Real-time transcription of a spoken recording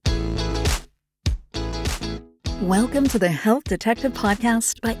Welcome to the Health Detective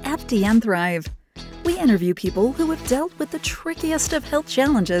Podcast by FDN Thrive. We interview people who have dealt with the trickiest of health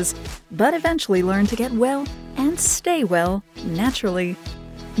challenges, but eventually learn to get well and stay well naturally.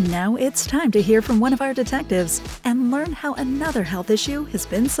 Now it's time to hear from one of our detectives and learn how another health issue has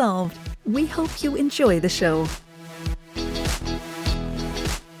been solved. We hope you enjoy the show.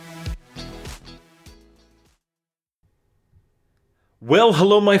 Well,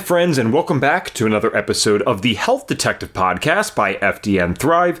 hello, my friends, and welcome back to another episode of the Health Detective Podcast by FDN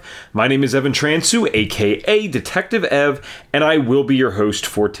Thrive. My name is Evan Transu, aka Detective Ev, and I will be your host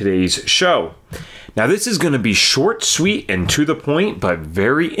for today's show. Now, this is going to be short, sweet, and to the point, but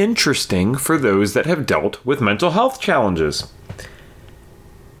very interesting for those that have dealt with mental health challenges.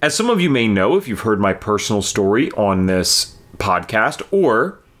 As some of you may know, if you've heard my personal story on this podcast,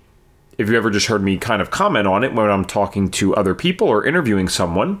 or if you ever just heard me kind of comment on it when I'm talking to other people or interviewing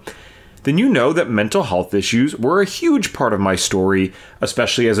someone, then you know that mental health issues were a huge part of my story,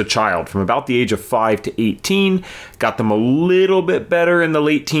 especially as a child. From about the age of 5 to 18, got them a little bit better in the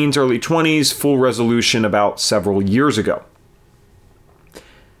late teens, early 20s, full resolution about several years ago.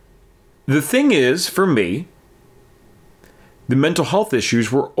 The thing is, for me, the mental health issues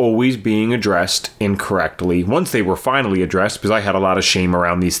were always being addressed incorrectly. Once they were finally addressed, because I had a lot of shame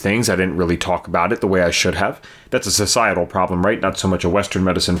around these things, I didn't really talk about it the way I should have. That's a societal problem, right? Not so much a Western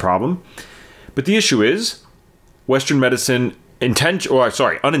medicine problem. But the issue is, Western medicine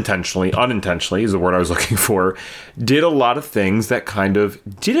unintentionally is the word I was looking for, did a lot of things that kind of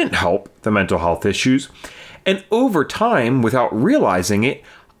didn't help the mental health issues. And over time, without realizing it,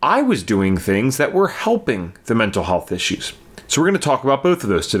 I was doing things that were helping the mental health issues. So we're going to talk about both of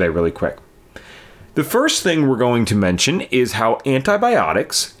those today really quick. The first thing we're going to mention is how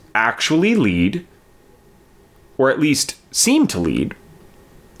antibiotics actually lead, or at least seem to lead,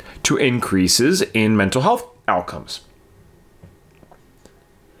 to increases in mental health outcomes.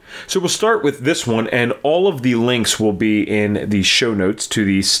 So we'll start with this one, and all of the links will be in the show notes to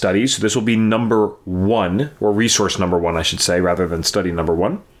these studies. So this will be number one, or resource number one, I should say, rather than study number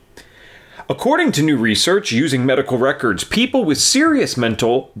one. According to new research using medical records, people with serious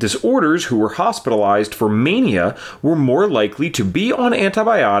mental disorders who were hospitalized for mania were more likely to be on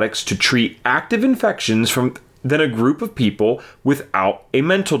antibiotics to treat active infections than a group of people without a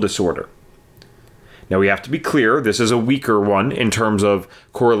mental disorder. Now, we have to be clear, this is a weaker one in terms of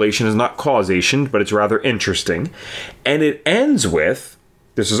correlation is not causation, but it's rather interesting. And it ends with,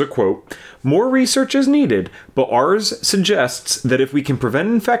 this is a quote, "More research is needed, but ours suggests that if we can prevent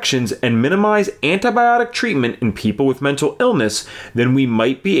infections and minimize antibiotic treatment in people with mental illness, then we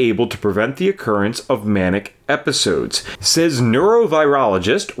might be able to prevent the occurrence of manic episodes," says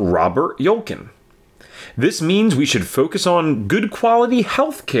neurovirologist Robert Yolkin. This means we should focus on good quality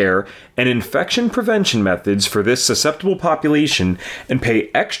health care and infection prevention methods for this susceptible population and pay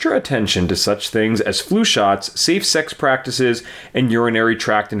extra attention to such things as flu shots, safe sex practices, and urinary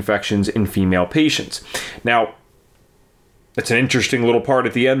tract infections in female patients. Now, it's an interesting little part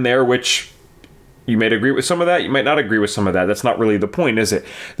at the end there, which you might agree with some of that, you might not agree with some of that. That's not really the point, is it?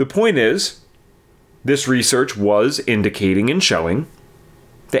 The point is, this research was indicating and showing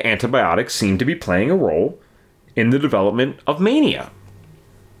that antibiotics seem to be playing a role in the development of mania.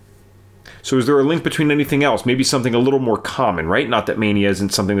 So is there a link between anything else? Maybe something a little more common, right? Not that mania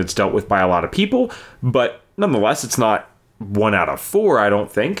isn't something that's dealt with by a lot of people, but nonetheless, it's not 1 out of 4, I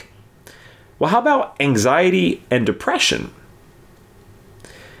don't think. Well, how about anxiety and depression?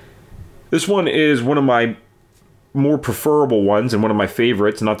 This one is one of my more preferable ones and one of my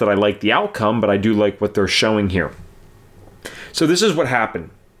favorites. Not that I like the outcome, but I do like what they're showing here. So this is what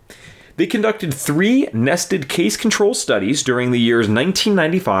happened. They conducted 3 nested case control studies during the years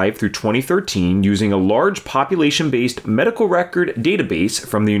 1995 through 2013 using a large population-based medical record database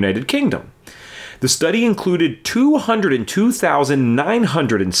from the United Kingdom. The study included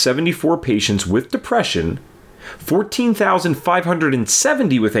 202,974 patients with depression,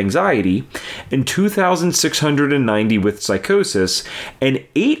 14,570 with anxiety, and 2,690 with psychosis, and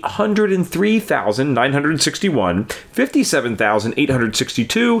 803,961,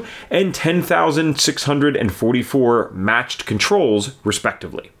 57,862, and 10,644 matched controls,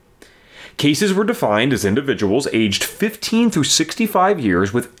 respectively. Cases were defined as individuals aged 15 through 65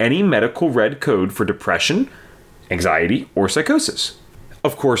 years with any medical red code for depression, anxiety, or psychosis.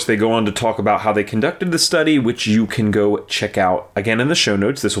 Of course, they go on to talk about how they conducted the study, which you can go check out again in the show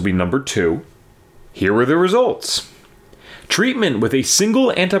notes. This will be number 2. Here were the results. Treatment with a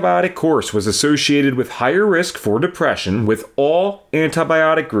single antibiotic course was associated with higher risk for depression with all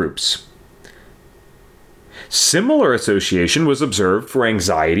antibiotic groups. Similar association was observed for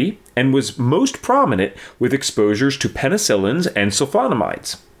anxiety and was most prominent with exposures to penicillins and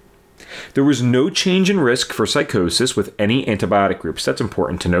sulfonamides. There was no change in risk for psychosis with any antibiotic groups. That's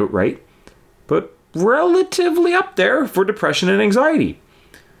important to note, right? But relatively up there for depression and anxiety.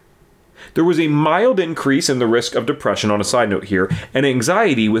 There was a mild increase in the risk of depression, on a side note here, and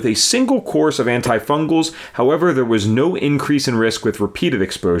anxiety with a single course of antifungals. However, there was no increase in risk with repeated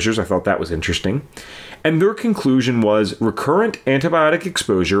exposures. I thought that was interesting. And their conclusion was recurrent antibiotic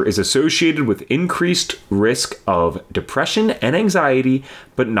exposure is associated with increased risk of depression and anxiety,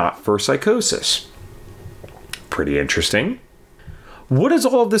 but not for psychosis. Pretty interesting. What does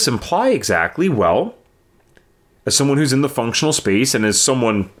all of this imply exactly? Well, as someone who's in the functional space and as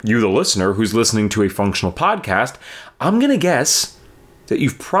someone, you the listener, who's listening to a functional podcast, I'm going to guess that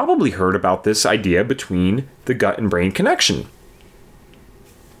you've probably heard about this idea between the gut and brain connection.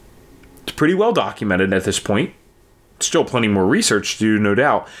 It's pretty well documented at this point. Still plenty more research to do, no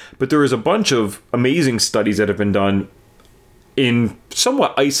doubt, but there is a bunch of amazing studies that have been done in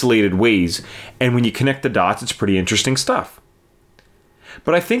somewhat isolated ways, and when you connect the dots, it's pretty interesting stuff.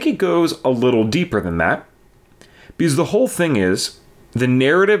 But I think it goes a little deeper than that. Because the whole thing is, the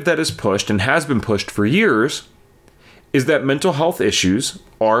narrative that is pushed and has been pushed for years is that mental health issues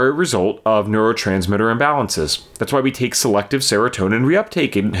are a result of neurotransmitter imbalances. That's why we take selective serotonin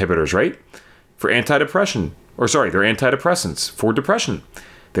reuptake inhibitors, right? They're antidepressants for depression.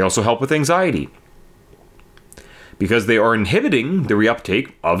 They also help with anxiety because they are inhibiting the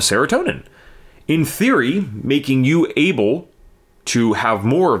reuptake of serotonin. In theory, making you able to have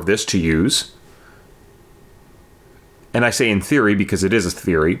more of this to use. And I say in theory because it is a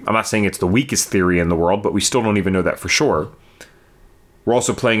theory. I'm not saying it's the weakest theory in the world, but we still don't even know that for sure. We're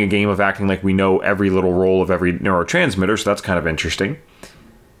also playing a game of acting like we know every little role of every neurotransmitter, so that's kind of interesting.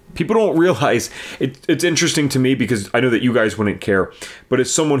 People don't realize, it's interesting to me because I know that you guys wouldn't care, but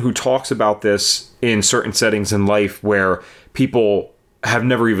as someone who talks about this in certain settings in life where people have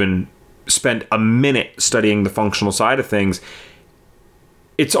never even spent a minute studying the functional side of things,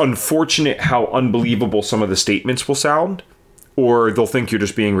 it's unfortunate how unbelievable some of the statements will sound, or they'll think you're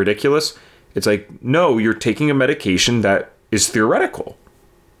just being ridiculous. It's like, no, you're taking a medication that is theoretical.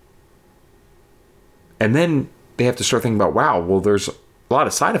 And then they have to start thinking about, wow, well, there's a lot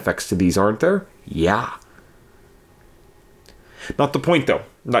of side effects to these, aren't there? Yeah. Not the point, though.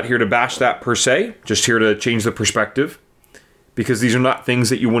 I'm not here to bash that per se, just here to change the perspective, because these are not things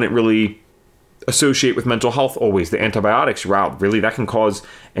that you wouldn't really associate with mental health always. The antibiotics, wow, really, that can cause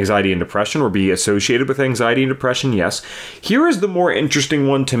anxiety and depression or be associated with anxiety and depression, yes. Here is the more interesting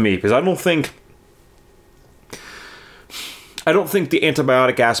one to me, because I don't think the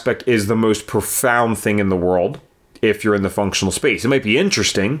antibiotic aspect is the most profound thing in the world if you're in the functional space. It might be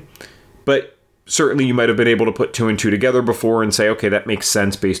interesting, but certainly you might have been able to put two and two together before and say, okay, that makes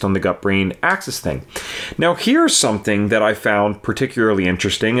sense based on the gut-brain axis thing. Now, here's something that I found particularly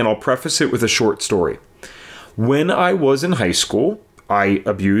interesting, and I'll preface it with a short story. When I was in high school, I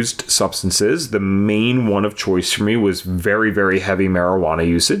abused substances. The main one of choice for me was very, very heavy marijuana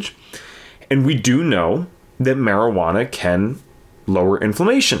usage. And we do know that marijuana can lower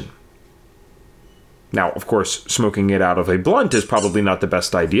inflammation. Now, of course, smoking it out of a blunt is probably not the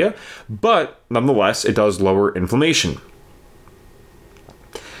best idea, but nonetheless, it does lower inflammation.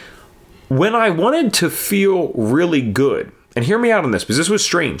 When I wanted to feel really good, and hear me out on this, because this was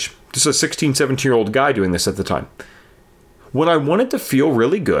strange. This is a 16, 17-year-old guy doing this at the time. When I wanted to feel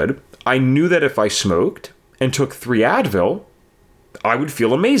really good, I knew that if I smoked and took 3 Advil, I would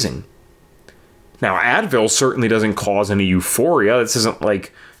feel amazing. Now, Advil certainly doesn't cause any euphoria. This isn't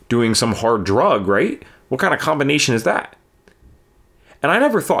like doing some hard drug, right? What kind of combination is that? And I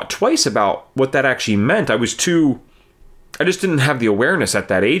never thought twice about what that actually meant. I just didn't have the awareness at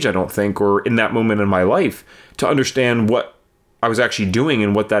that age, I don't think, or in that moment in my life to understand what I was actually doing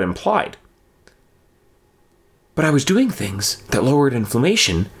and what that implied. But I was doing things that lowered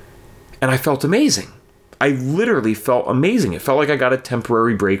inflammation, and I felt amazing. I literally felt amazing. It felt like I got a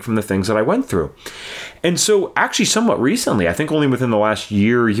temporary break from the things that I went through. And so actually somewhat recently, I think only within the last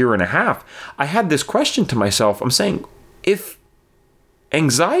year and a half, I had this question to myself. I'm saying, if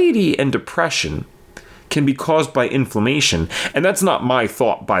anxiety and depression can be caused by inflammation, and that's not my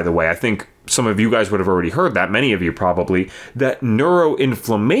thought, by the way. I think some of you guys would have already heard that, many of you probably, that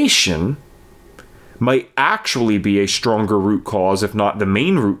neuroinflammation might actually be a stronger root cause, if not the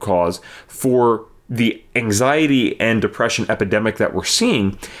main root cause, for the anxiety and depression epidemic that we're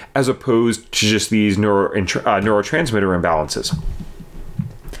seeing, as opposed to just these neurotransmitter imbalances.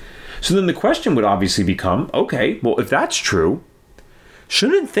 So then the question would obviously become, okay, well, if that's true,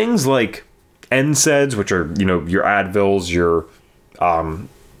 shouldn't things like NSAIDs, which are, your Advils, your,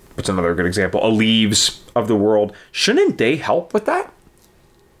 what's another good example? Aleve of the world. Shouldn't they help with that?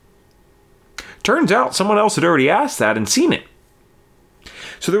 Turns out someone else had already asked that and seen it.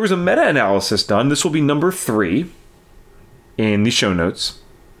 So there was a meta-analysis done. This will be number 3 in the show notes.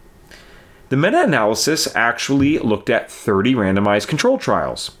 The meta-analysis actually looked at 30 randomized control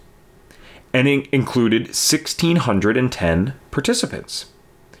trials, and it included 1,610 participants.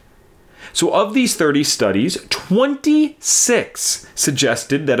 So of these 30 studies, 26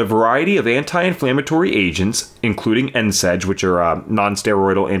 suggested that a variety of anti-inflammatory agents, including NSAIDs, which are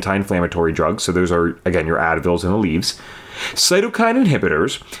non-steroidal anti-inflammatory drugs, so those are, again, your Advils and Aleves, cytokine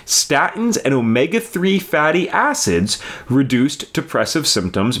inhibitors, statins, and omega-3 fatty acids reduced depressive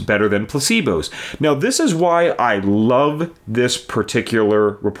symptoms better than placebos. Now, this is why I love this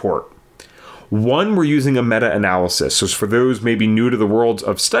particular report. One, we're using a meta-analysis. So for those maybe new to the world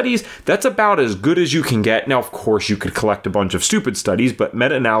of studies, that's about as good as you can get. Now, of course, you could collect a bunch of stupid studies, but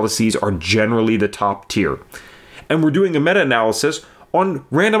meta-analyses are generally the top tier. And we're doing a meta-analysis on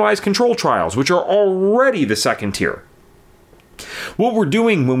randomized control trials, which are already the second tier. What we're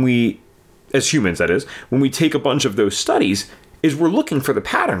doing when we, as humans that is, when we take a bunch of those studies, is we're looking for the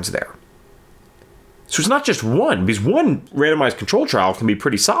patterns there. So it's not just one, because one randomized control trial can be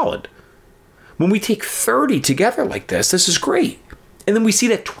pretty solid. When we take 30 together like this is great. And then we see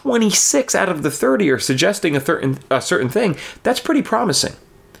that 26 out of the 30 are suggesting a certain thing. That's pretty promising.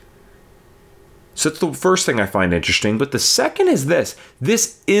 So that's the first thing I find interesting. But the second is this.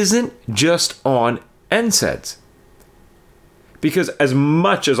 This isn't just on NSAIDs. Because as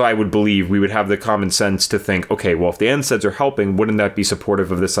much as I would believe we would have the common sense to think, okay, well, if the NSAIDs are helping, wouldn't that be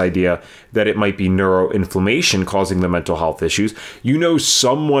supportive of this idea that it might be neuroinflammation causing the mental health issues?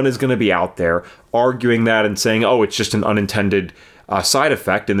 Someone is going to be out there arguing that and saying, oh, it's just an unintended side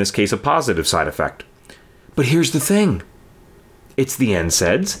effect, in this case, a positive side effect. But here's the thing. It's the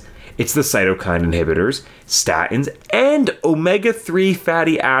NSAIDs. It's the cytokine inhibitors, statins, and omega-3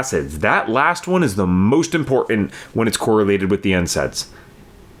 fatty acids. That last one is the most important when it's correlated with the NSAIDs.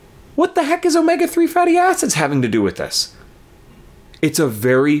 What the heck is omega-3 fatty acids having to do with this? It's a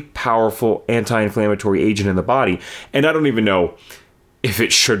very powerful anti-inflammatory agent in the body, and I don't even know if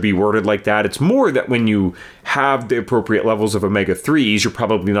it should be worded like that. It's more that when you have the appropriate levels of omega-3s, you're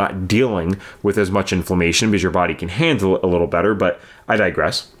probably not dealing with as much inflammation because your body can handle it a little better, but I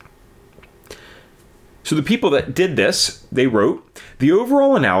digress. So the people that did this, they wrote, the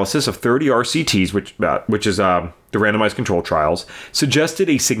overall analysis of 30 RCTs, which is the randomized control trials, suggested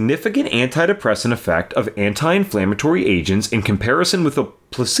a significant antidepressant effect of anti-inflammatory agents in comparison with a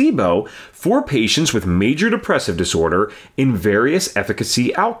placebo for patients with major depressive disorder in various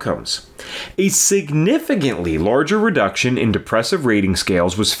efficacy outcomes. A significantly larger reduction in depressive rating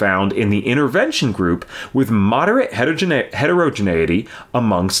scales was found in the intervention group with moderate heterogeneity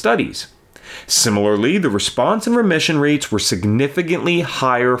among studies. Similarly, the response and remission rates were significantly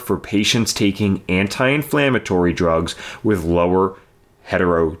higher for patients taking anti-inflammatory drugs with low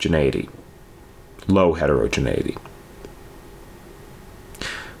heterogeneity.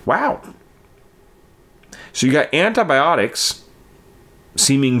 Wow. So you got antibiotics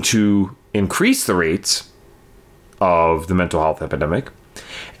seeming to increase the rates of the mental health epidemic,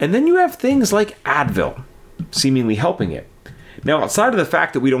 and then you have things like Advil seemingly helping it. Now, outside of the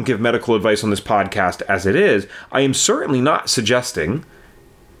fact that we don't give medical advice on this podcast as it is, I am certainly not suggesting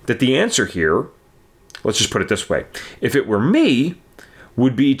that the answer here, let's just put it this way, if it were me,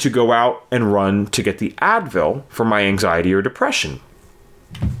 would be to go out and run to get the Advil for my anxiety or depression.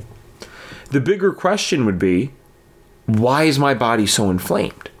 The bigger question would be, why is my body so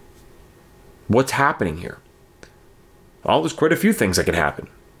inflamed? What's happening here? Well, there's quite a few things that could happen.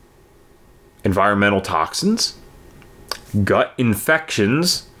 Environmental toxins, gut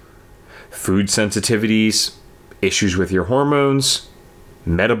infections, food sensitivities, issues with your hormones,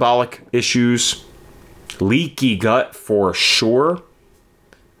 metabolic issues, leaky gut for sure,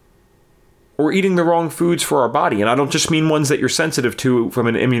 or eating the wrong foods for our body. And I don't just mean ones that you're sensitive to from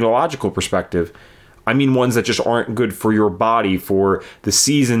an immunological perspective. I mean ones that just aren't good for your body, for the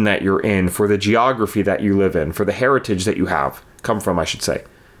season that you're in, for the geography that you live in, for the heritage that you come from, I should say.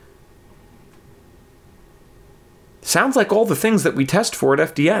 Sounds like all the things that we test for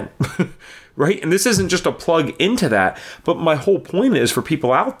at FDN, right? And this isn't just a plug into that, but my whole point is for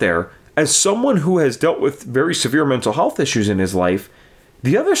people out there, as someone who has dealt with very severe mental health issues in his life,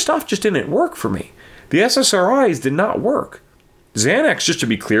 the other stuff just didn't work for me. The SSRIs did not work. Xanax, just to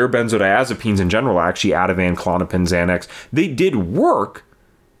be clear, benzodiazepines in general, actually Ativan, Klonopin, Xanax, they did work,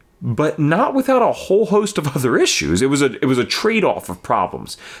 but not without a whole host of other issues. It was a trade-off of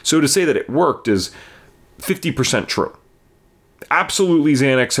problems. So to say that it worked is 50% true. Absolutely,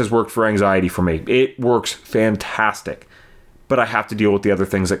 Xanax has worked for anxiety for me. It works fantastic. But I have to deal with the other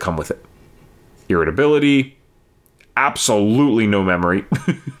things that come with it. Irritability, absolutely no memory,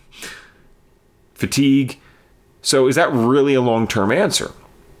 fatigue. So is that really a long-term answer?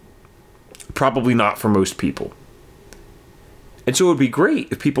 Probably not for most people. And so it would be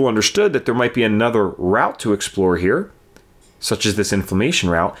great if people understood that there might be another route to explore here, such as this inflammation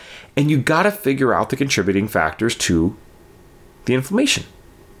route, and you got to figure out the contributing factors to the inflammation.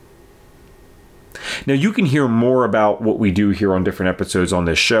 Now, you can hear more about what we do here on different episodes on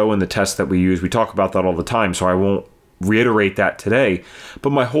this show and the tests that we use. We talk about that all the time, so I won't reiterate that today.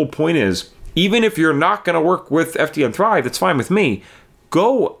 But my whole point is, even if you're not going to work with FDN Thrive, that's fine with me.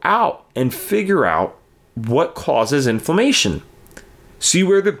 Go out and figure out what causes inflammation. See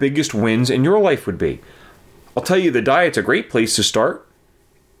where the biggest wins in your life would be. I'll tell you, the diet's a great place to start.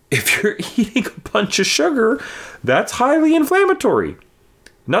 If you're eating a bunch of sugar, that's highly inflammatory.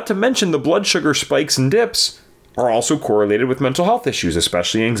 Not to mention the blood sugar spikes and dips are also correlated with mental health issues,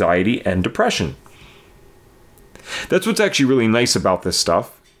 especially anxiety and depression. That's what's actually really nice about this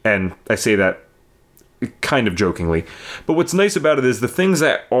stuff, and I say that kind of jokingly, but what's nice about it is the things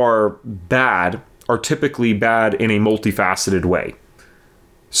that are bad are typically bad in a multifaceted way.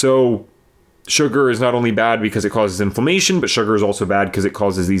 So sugar is not only bad because it causes inflammation, but sugar is also bad because it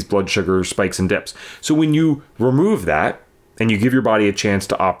causes these blood sugar spikes and dips. So when you remove that and you give your body a chance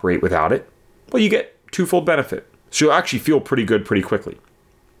to operate without it, well, you get twofold benefit. So you'll actually feel pretty good pretty quickly.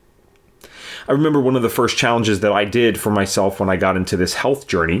 I remember one of the first challenges that I did for myself when I got into this health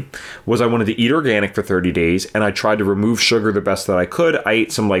journey was I wanted to eat organic for 30 days and I tried to remove sugar the best that I could. I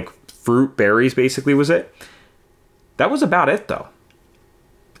ate some fruit, berries basically was it. That was about it though.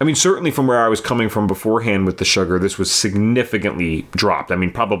 I mean, certainly from where I was coming from beforehand with the sugar, this was significantly dropped. I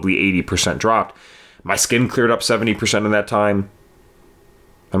mean, probably 80% dropped. My skin cleared up 70% in that time.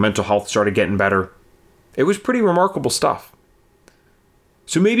 My mental health started getting better. It was pretty remarkable stuff.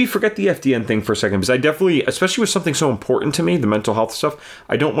 So maybe forget the FDN thing for a second, because I definitely, especially with something so important to me, the mental health stuff,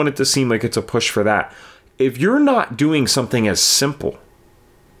 I don't want it to seem like it's a push for that. If you're not doing something as simple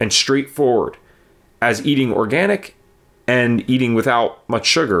and straightforward as eating organic and eating without much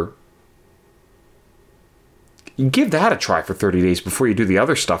sugar, you give that a try for 30 days before you do the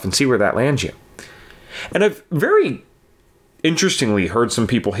other stuff and see where that lands you. And I've very interestingly heard some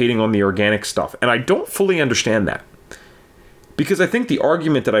people hating on the organic stuff, and I don't fully understand that. Because I think the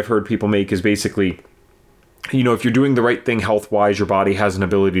argument that I've heard people make is basically, if you're doing the right thing health-wise, your body has an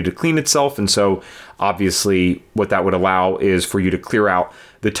ability to clean itself. And so obviously what that would allow is for you to clear out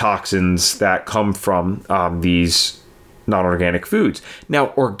the toxins that come from these non-organic foods.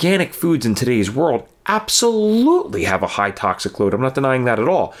 Now, organic foods in today's world absolutely have a high toxic load. I'm not denying that at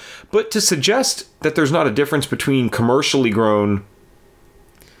all. But to suggest that there's not a difference between commercially grown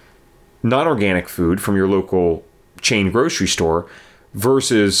non-organic food from your local chain grocery store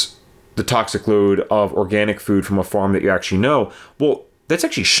versus the toxic load of organic food from a farm that you actually know, well, that's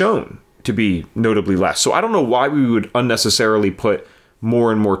actually shown to be notably less. So I don't know why we would unnecessarily put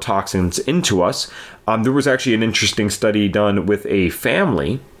more and more toxins into us. There was actually an interesting study done with a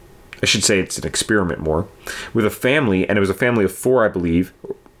family. I should say it's an experiment more, with a family, and it was a family of 4, I believe.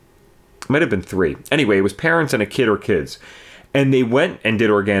 It might have been 3. Anyway, it was parents and a kid or kids. And they went and did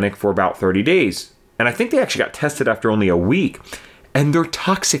organic for about 30 days. And I think they actually got tested after only a week. And their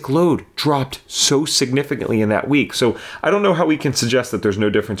toxic load dropped so significantly in that week. So I don't know how we can suggest that there's no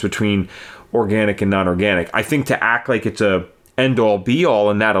difference between organic and non-organic. I think to act like it's a end-all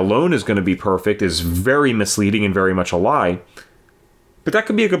be-all and that alone is going to be perfect is very misleading and very much a lie. But that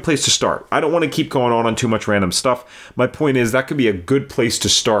could be a good place to start. I don't want to keep going on too much random stuff. My point is that could be a good place to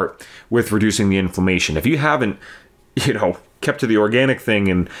start with reducing the inflammation. If you haven't, kept to the organic thing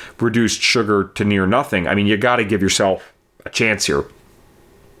and reduced sugar to near nothing, I mean, you got to give yourself a chance here.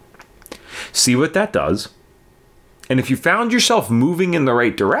 See what that does. And if you found yourself moving in the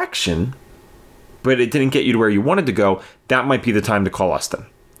right direction, but it didn't get you to where you wanted to go, that might be the time to call us then.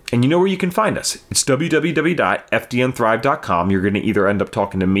 And you know where you can find us. It's www.fdnthrive.com. You're going to either end up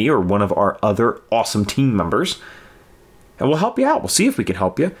talking to me or one of our other awesome team members. And we'll help you out. We'll see if we can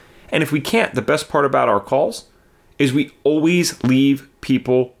help you. And if we can't, the best part about our calls is we always leave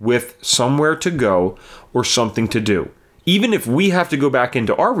people with somewhere to go or something to do. Even if we have to go back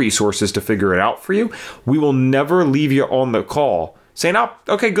into our resources to figure it out for you, we will never leave you on the call saying, oh,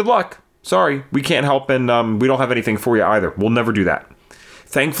 okay, good luck. Sorry, we can't help and we don't have anything for you either. We'll never do that.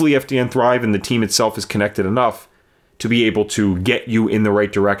 Thankfully, FDN Thrive and the team itself is connected enough to be able to get you in the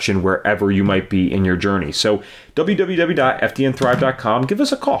right direction wherever you might be in your journey. So www.fdnthrive.com, give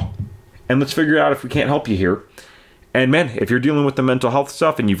us a call and let's figure out if we can't help you here. And man, if you're dealing with the mental health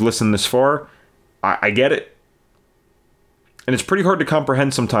stuff and you've listened this far, I get it. And it's pretty hard to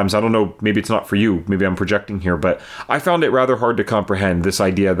comprehend sometimes. I don't know, maybe it's not for you. Maybe I'm projecting here, but I found it rather hard to comprehend this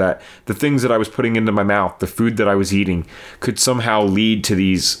idea that the things that I was putting into my mouth, the food that I was eating, could somehow lead to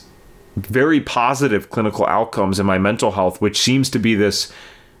these very positive clinical outcomes in my mental health, which seems to be this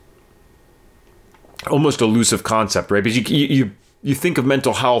almost elusive concept, right? Because you think of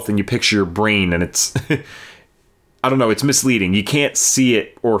mental health and you picture your brain, and it's I don't know, it's misleading. You can't see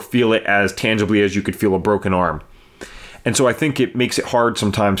it or feel it as tangibly as you could feel a broken arm. And so I think it makes it hard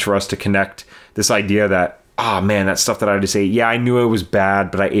sometimes for us to connect this idea that, man, that stuff that I had to say, yeah, I knew it was bad,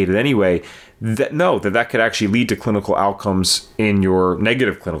 but I ate it anyway. That could actually lead to clinical outcomes in your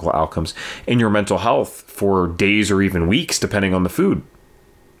negative clinical outcomes in your mental health for days or even weeks, depending on the food.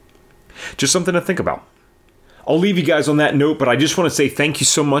 Just something to think about. I'll leave you guys on that note, but I just want to say thank you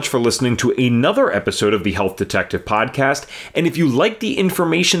so much for listening to another episode of the Health Detective Podcast. And if you like the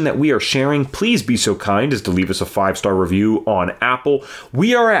information that we are sharing, please be so kind as to leave us a 5-star review on Apple.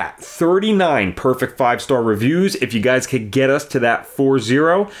 We are at 39 perfect 5-star reviews. If you guys could get us to that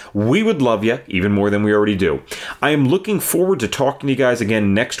 40, we would love you even more than we already do. I am looking forward to talking to you guys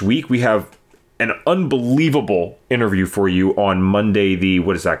again next week. We have an unbelievable interview for you on Monday,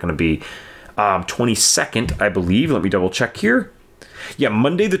 what is that going to be? 22nd, I believe. Let me double check here. Yeah,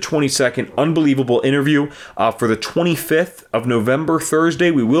 Monday the 22nd, unbelievable interview. For the 25th of November,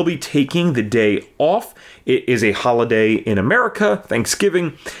 Thursday, we will be taking the day off. It is a holiday in America,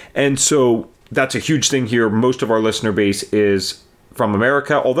 Thanksgiving, and so that's a huge thing here. Most of our listener base is from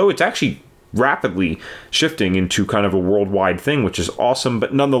America, although it's actually rapidly shifting into kind of a worldwide thing, which is awesome.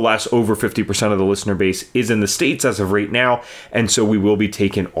 But nonetheless, over 50% of the listener base is in the States as of right now. And so we will be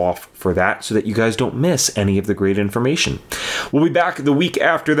taken off for that so that you guys don't miss any of the great information. We'll be back the week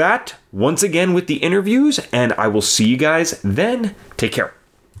after that, once again with the interviews, and I will see you guys then. Take care.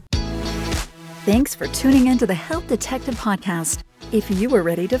 Thanks for tuning in to the Health Detective Podcast. If you are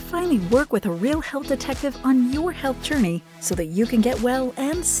ready to finally work with a real health detective on your health journey so that you can get well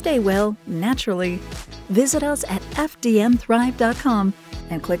and stay well naturally, visit us at fdnthrive.com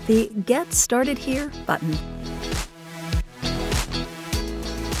and click the Get Started Here button.